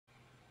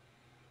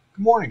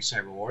Good morning,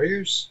 Cyber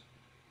Warriors.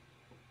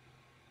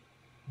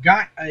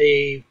 Got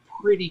a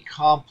pretty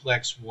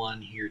complex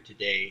one here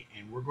today,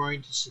 and we're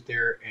going to sit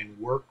there and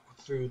work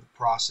through the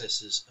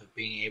processes of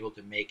being able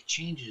to make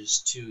changes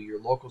to your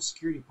local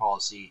security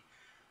policy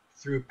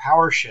through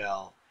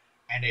PowerShell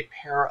and a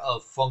pair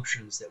of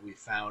functions that we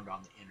found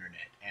on the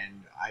internet.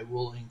 And I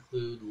will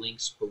include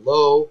links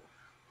below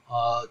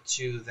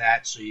to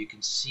that so you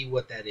can see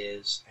what that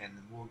is, and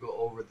we'll go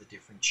over the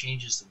different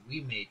changes that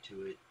we made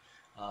to it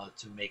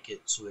to make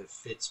it so it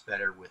fits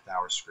better with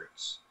our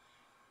scripts.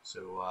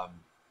 So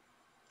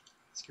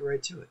let's get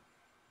right to it.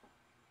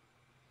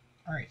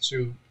 All right,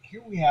 so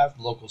here we have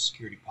local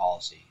security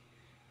policy,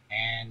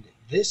 and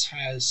this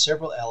has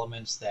several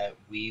elements that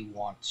we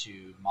want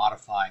to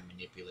modify and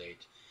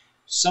manipulate.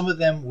 Some of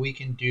them we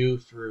can do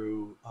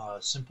through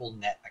simple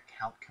net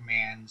account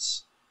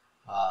commands,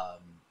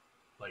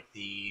 like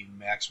the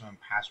maximum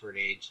password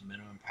age, the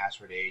minimum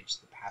password age,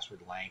 the password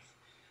length.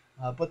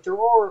 But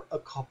there are a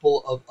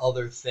couple of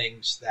other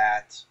things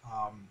that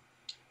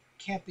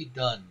can't be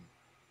done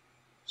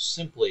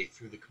simply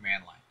through the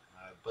command line,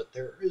 but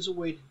there is a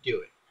way to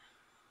do it.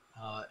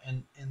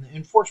 And the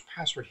enforced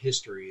password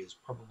history is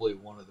probably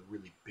one of the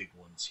really big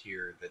ones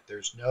here, that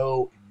there's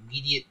no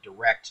immediate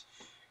direct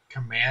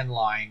command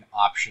line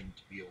option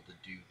to be able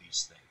to do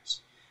these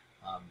things.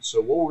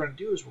 So what we're going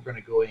to do is we're going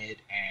to go ahead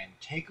and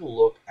take a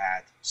look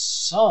at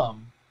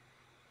some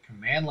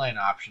command line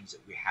options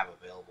that we have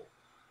available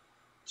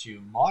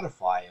to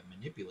modify and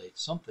manipulate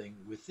something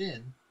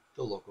within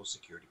the local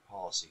security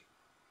policy.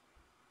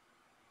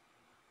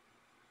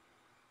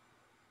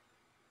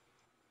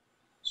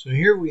 So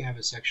here we have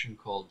a section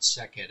called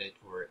SecEdit,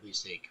 or at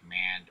least a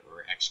command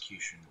or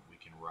execution we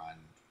can run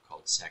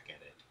called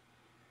SecEdit.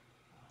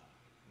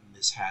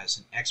 This has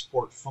an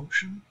export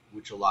function,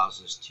 which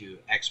allows us to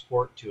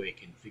export to a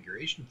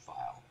configuration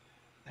file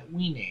that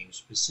we name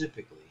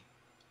specifically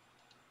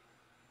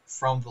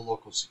from the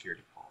local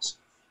security policy.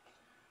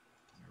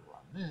 I'm going to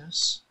run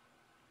this,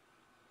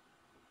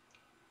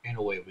 and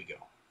away we go.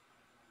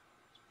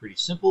 It's pretty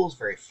simple, it's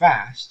very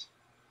fast,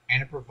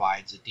 and it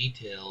provides a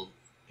detailed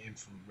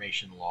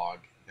information log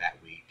that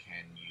we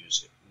can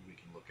use. We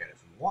can look at it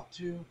if we want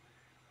to.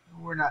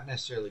 We're not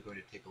necessarily going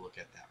to take a look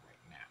at that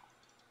right now.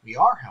 We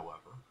are,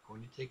 however,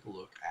 going to take a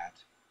look at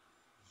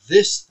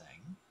this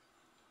thing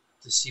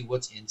to see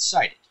what's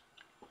inside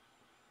it.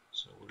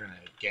 So we're going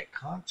to get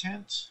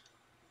content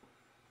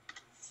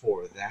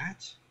for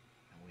that,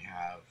 and we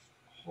have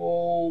a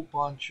whole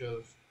bunch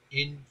of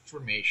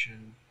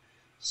information,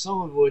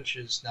 some of which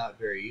is not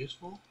very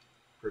useful.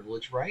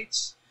 Privilege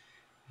rights.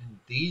 And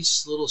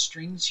these little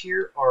strings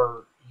here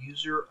are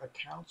user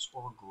accounts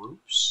or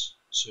groups,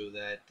 so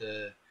that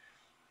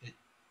it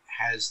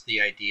has the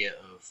idea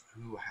of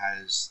who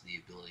has the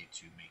ability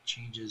to make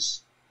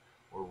changes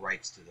or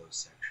rights to those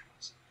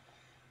sections.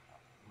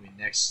 The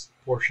next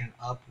portion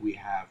up, we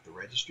have the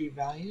registry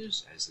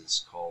values, as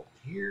it's called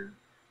here.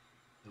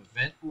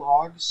 Event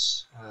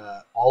logs,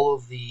 all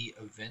of the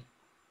event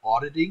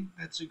auditing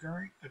that's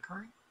occurring,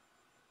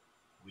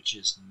 which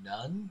is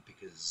none,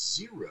 because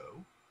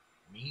 0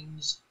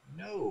 means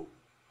no,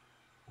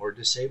 or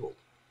disabled.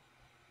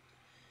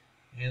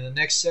 And the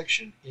next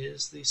section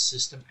is the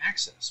system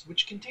access,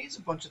 which contains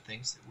a bunch of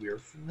things that we are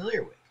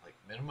familiar with, like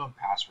minimum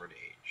password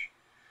age,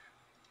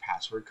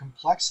 password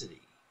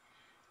complexity,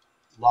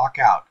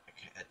 lockout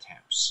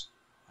attempts,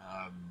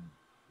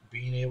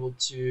 being able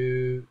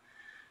to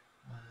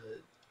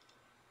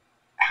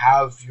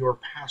have your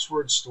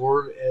password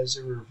stored as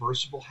a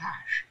reversible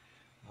hash.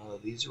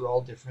 These are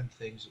all different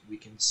things that we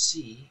can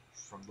see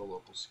from the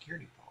local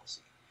security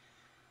policy.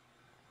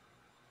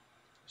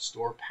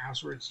 Store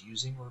passwords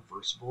using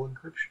reversible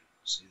encryption.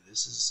 See,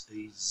 this is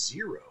a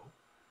 0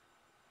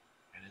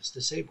 and it's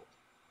disabled.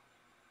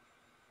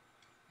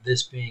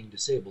 This being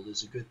disabled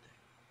is a good thing,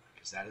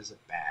 because that is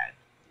a bad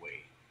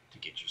way to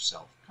get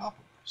yourself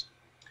compromised.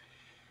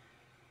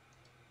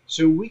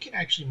 So we can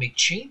actually make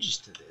changes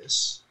to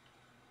this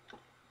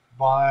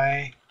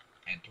by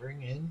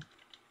entering in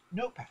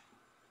Notepad.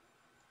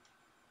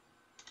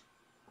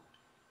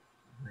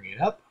 Bring it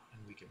up,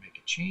 and we can make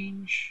a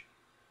change,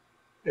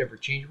 whatever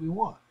change we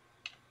want.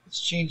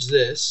 Let's change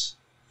this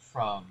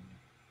from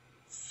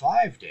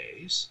 5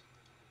 days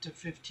to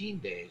 15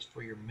 days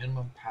for your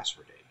minimum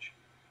password age.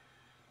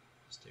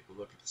 Let's take a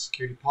look at the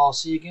security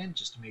policy again,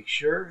 just to make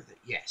sure that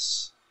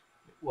yes,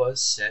 it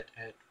was set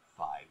at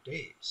 5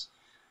 days.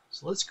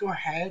 So let's go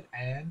ahead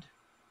and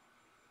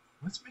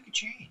let's make a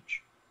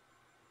change.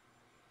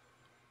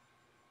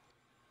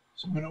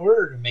 So in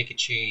order to make a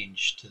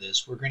change to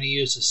this, we're going to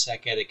use the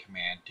SecEdit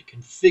command to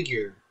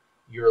configure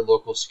your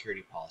local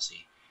security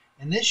policy.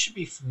 And this should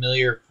be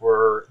familiar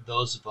for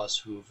those of us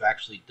who have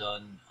actually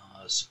done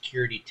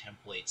security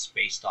templates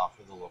based off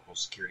of the local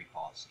security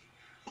policy.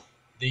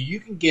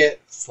 You can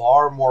get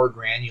far more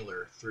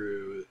granular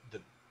through the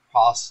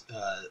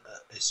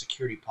a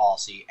security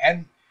policy,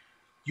 and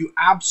you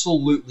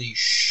absolutely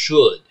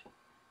should.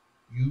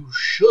 You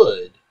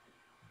should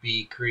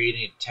be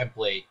creating a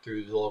template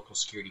through the local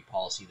security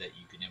policy that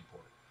you can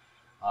import.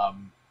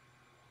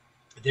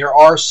 There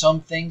are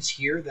some things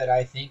here that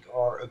I think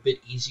are a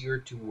bit easier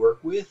to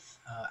work with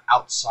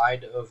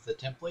outside of the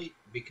template,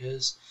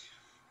 because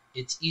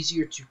it's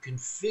easier to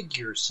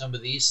configure some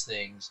of these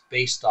things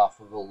based off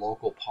of a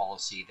local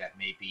policy that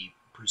may be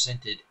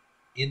presented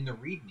in the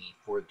README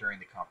for during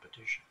the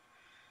competition.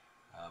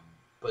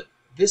 But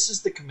this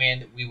is the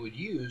command that we would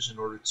use in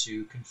order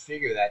to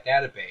configure that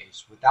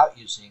database without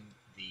using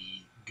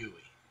the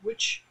GUI,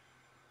 which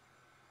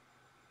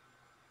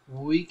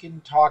we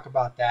can talk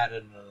about that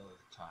at another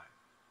time.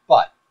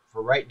 But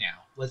for right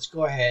now, let's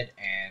go ahead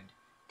and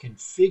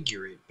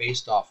configure it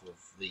based off of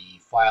the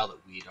file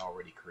that we had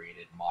already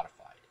created and modified.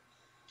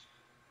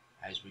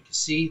 As we can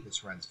see,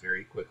 this runs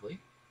very quickly.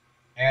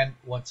 And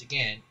once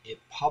again, it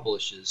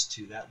publishes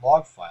to that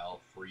log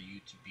file for you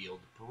to be able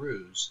to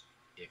peruse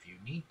if you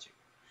need to.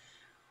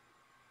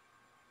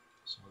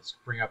 So let's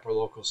bring up our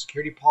local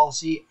security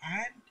policy,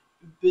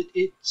 but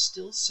it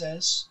still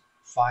says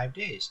 5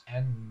 days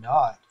and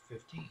not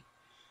 15.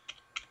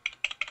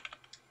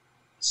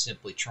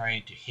 Simply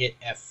trying to hit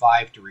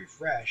F5 to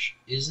refresh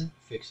isn't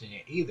fixing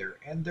it either,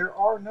 and there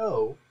are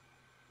no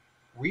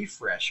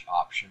refresh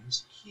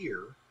options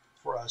here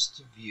for us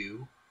to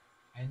view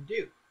and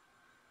do.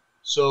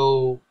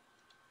 So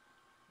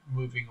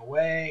moving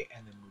away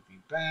and then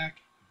moving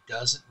back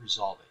doesn't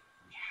resolve it.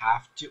 We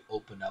have to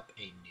open up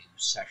a new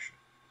session.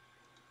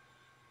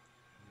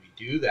 We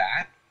do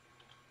that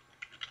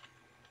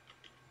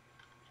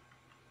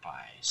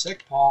by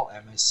secpol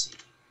MSC.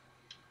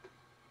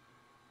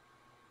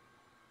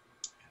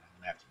 And I'm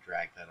going to have to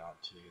drag that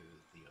onto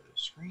the other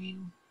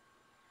screen.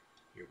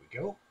 Here we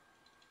go.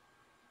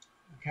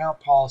 Account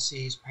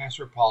policies,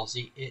 password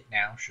policy, it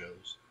now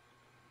shows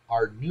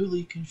our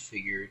newly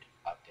configured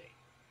update.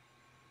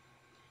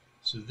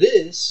 So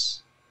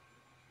this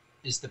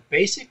is the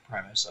basic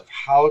premise of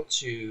how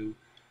to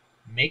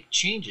make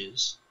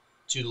changes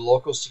to the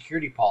local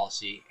security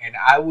policy, and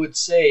I would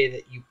say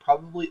that you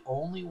probably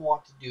only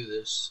want to do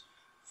this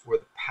for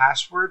the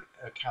password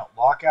account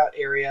lockout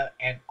area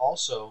and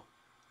also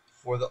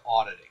for the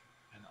auditing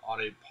and the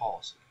audited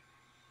policy.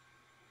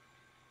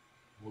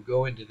 We'll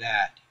go into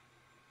that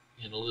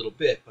in a little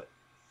bit, but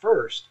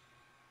first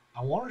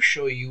I want to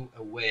show you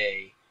a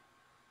way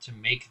to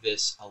make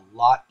this a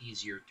lot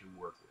easier to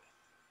work with,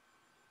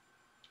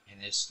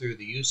 and it's through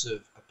the use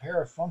of a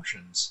pair of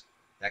functions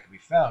that can be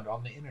found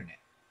on the internet,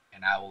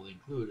 and I will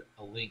include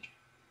a link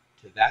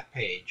to that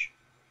page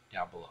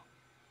down below.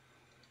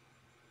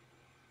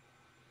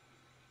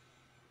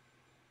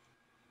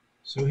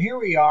 So here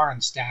we are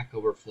in Stack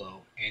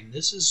Overflow, and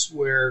this is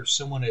where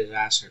someone has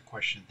asked a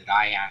question that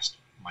I asked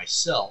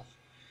myself.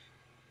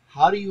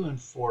 How do you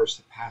enforce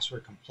the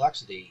password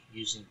complexity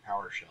using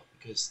PowerShell?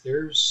 Because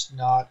there's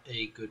not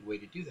a good way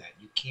to do that.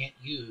 You can't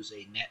use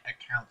a net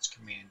accounts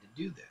command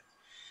to do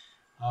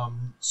that.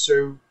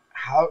 So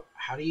how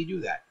do you do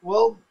that?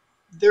 Well,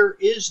 there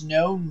is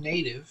no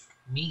native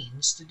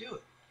means to do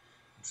it.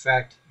 In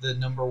fact, the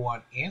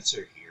 #1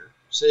 answer here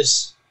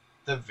says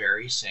the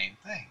very same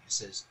thing. It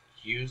says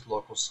use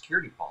local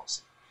security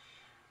policy.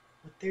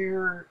 But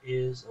there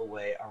is a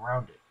way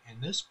around it.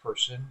 And this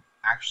person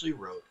actually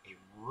wrote a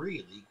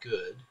really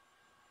good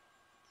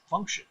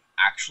function,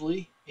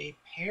 actually a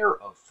pair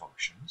of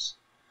functions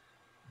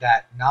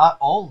that not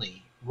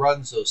only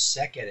runs those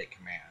SecEdit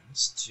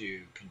commands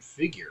to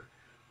configure,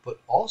 but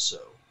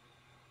also,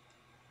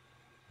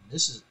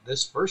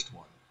 this first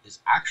one is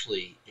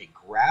actually, it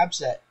grabs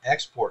that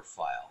export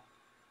file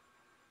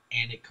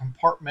and it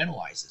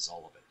compartmentalizes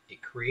all of it.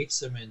 It creates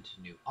them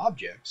into new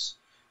objects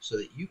so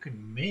that you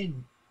can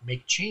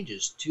make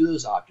changes to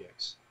those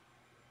objects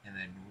and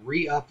then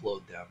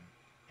re-upload them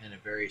in a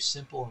very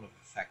simple and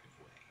effective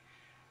way.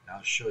 And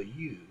I'll show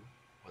you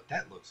what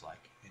that looks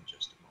like in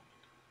just a moment.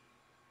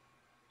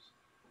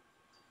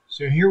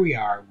 So here we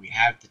are. We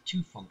have the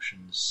two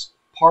functions,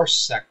 parse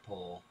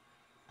secpol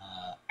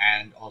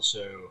and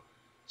also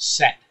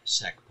set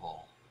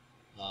secpol,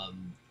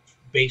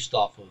 based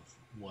off of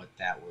what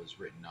that was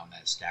written on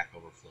that Stack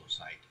Overflow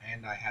site.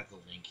 And I have the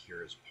link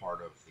here as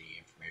part of the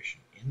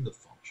information in the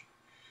function,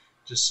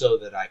 just so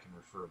that I can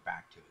refer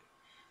back to it.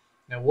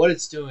 Now what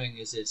it's doing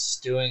is it's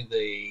doing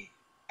the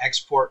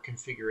export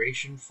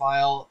configuration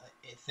file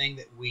thing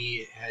that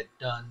we had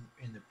done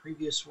in the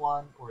previous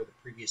one or the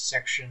previous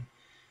section,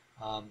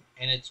 and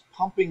it's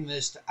pumping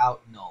this to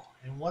out null.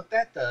 And what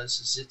that does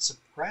is it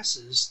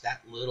suppresses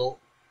that little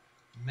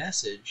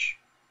message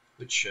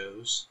which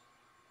shows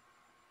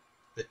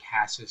the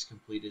task is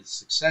completed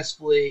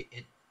successfully.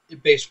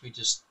 It basically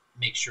just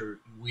makes sure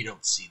we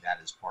don't see that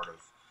as part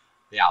of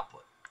the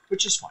output,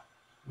 which is fine.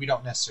 We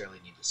don't necessarily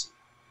need to see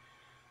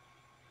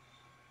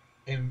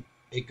it. And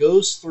it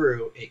goes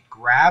through, it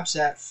grabs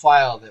that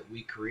file that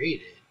we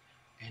created,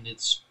 and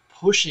it's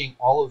pushing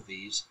all of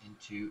these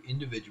into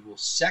individual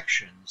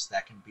sections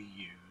that can be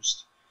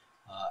used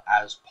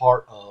as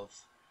part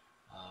of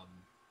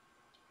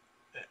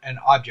an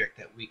object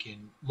that we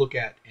can look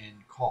at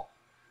and call.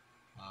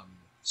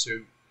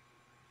 So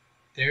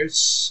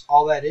there's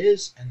all that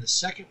is. And the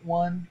second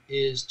one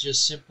is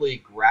just simply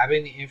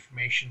grabbing the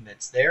information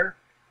that's there,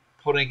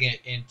 putting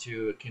it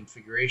into a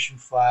configuration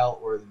file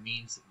or the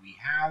means that we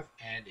have,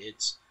 and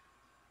it's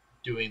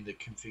doing the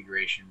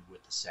configuration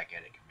with the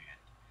SecEdit command.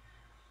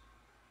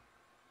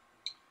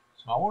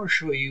 So I want to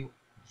show you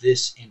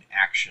this in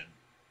action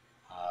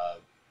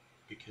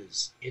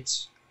because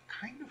it's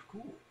kind of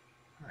cool.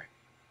 All right,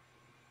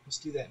 let's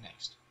do that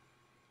next.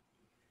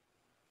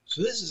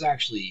 So this is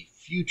actually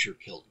future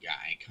Kilt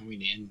Guy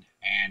coming in,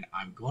 and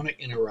I'm going to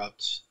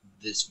interrupt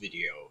this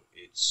video.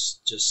 It's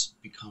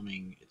going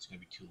to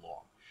be too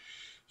long.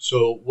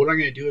 So what I'm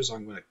going to do is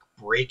I'm going to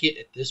break it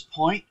at this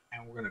point,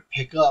 and we're going to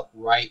pick up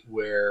right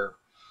where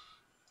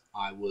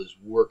I was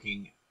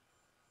working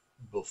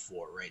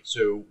before, right?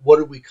 So what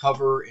did we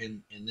cover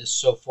in this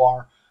so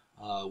far?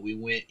 We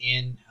went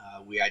in,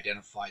 we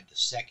identified the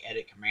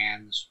SecEdit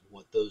commands,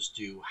 what those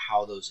do,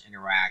 how those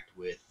interact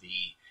with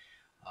the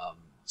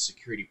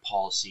security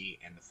policy,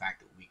 and the fact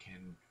that we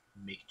can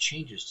make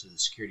changes to the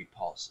security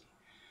policy.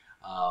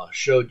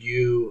 Showed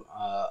you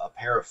a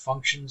pair of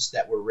functions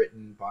that were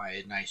written by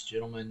a nice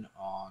gentleman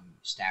on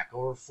Stack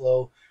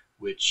Overflow,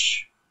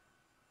 which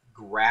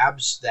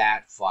grabs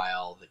that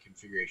file, the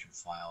configuration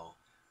file,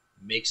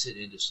 makes it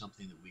into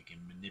something that we can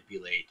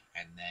manipulate,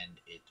 and then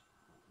it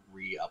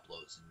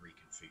re-uploads and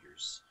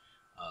reconfigures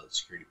the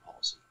security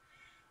policy,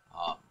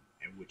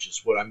 and which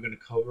is what I'm going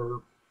to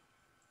cover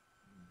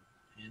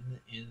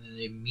in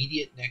the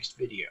immediate next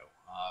video.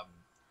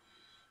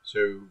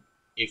 So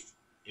if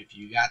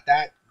you got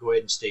that, go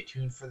ahead and stay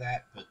tuned for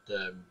that. But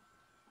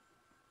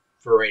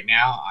for right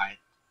now,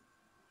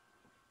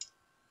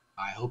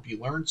 I hope you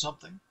learned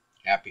something.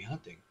 Happy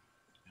hunting,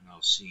 and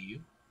I'll see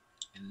you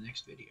in the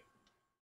next video.